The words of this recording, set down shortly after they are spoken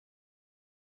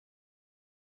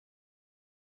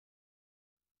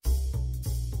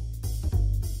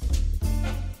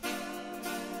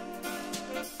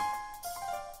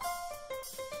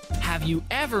Have you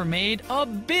ever made a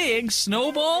big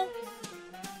snowball?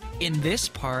 In this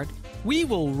part, we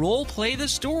will role-play the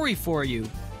story for you.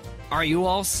 Are you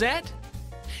all set?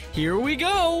 Here we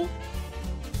go!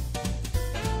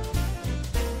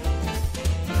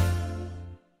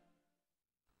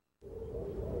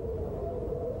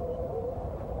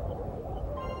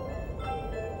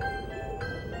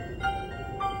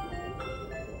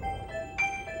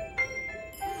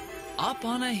 Up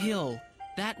on a hill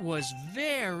that was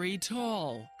very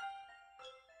tall,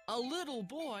 a little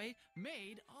boy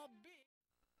made a big...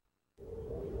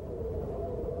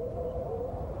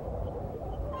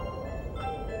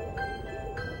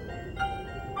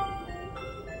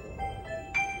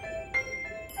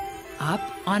 Up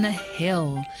on a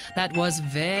hill that was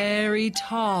very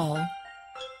tall,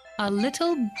 a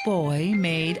little boy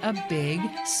made a big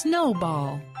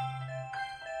snowball.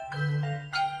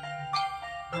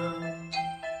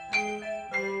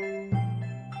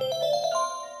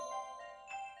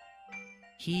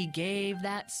 He gave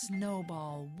that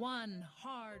snowball one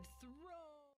hard throw.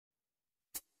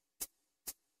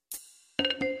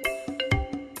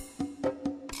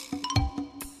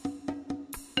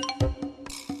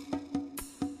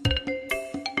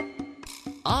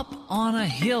 Up on a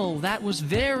hill that was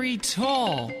very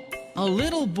tall, a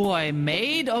little boy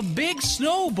made a big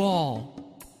snowball.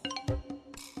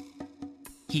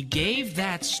 He gave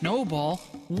that snowball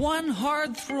one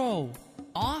hard throw.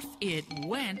 Off it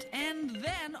went, and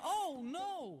then, oh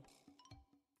no!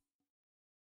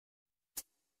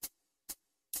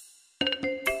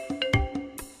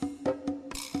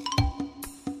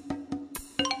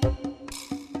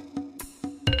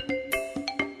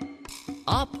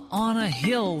 Up on a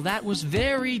hill that was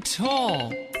very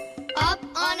tall. Up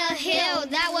on a hill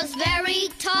that was very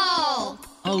tall,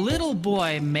 A little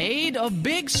boy made a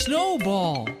big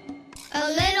snowball. a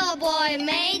little boy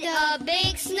made a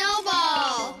big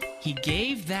snowball. He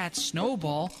gave that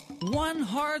snowball one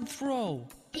hard throw.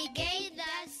 He gave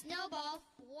that snowball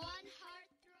one hard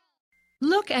throw.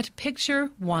 Look at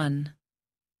picture 1.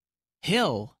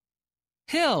 Hill.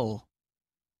 Hill.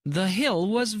 The hill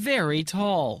was very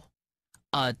tall.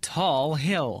 A tall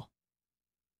hill.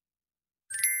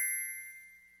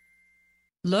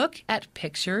 Look at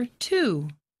picture 2.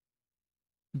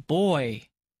 Boy.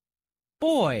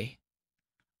 Boy.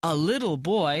 A little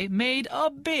boy made a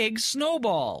big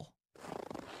snowball.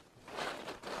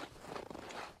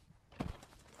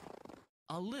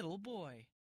 A little boy.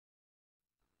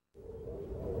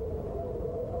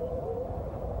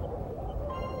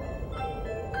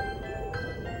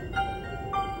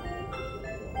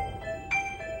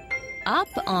 Up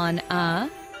on a,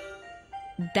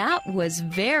 that was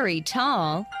very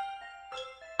tall,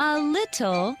 a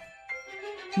little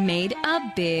made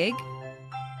a big,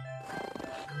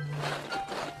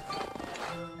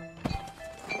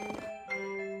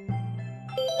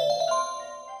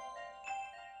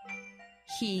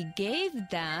 he gave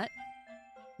that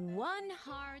one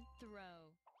hard throw.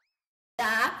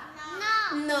 That?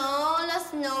 No, the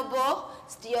snowball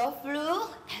still flew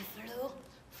and flew,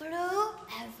 flew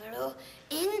and flew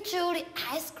into the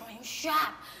ice cream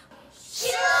shop. Shoo!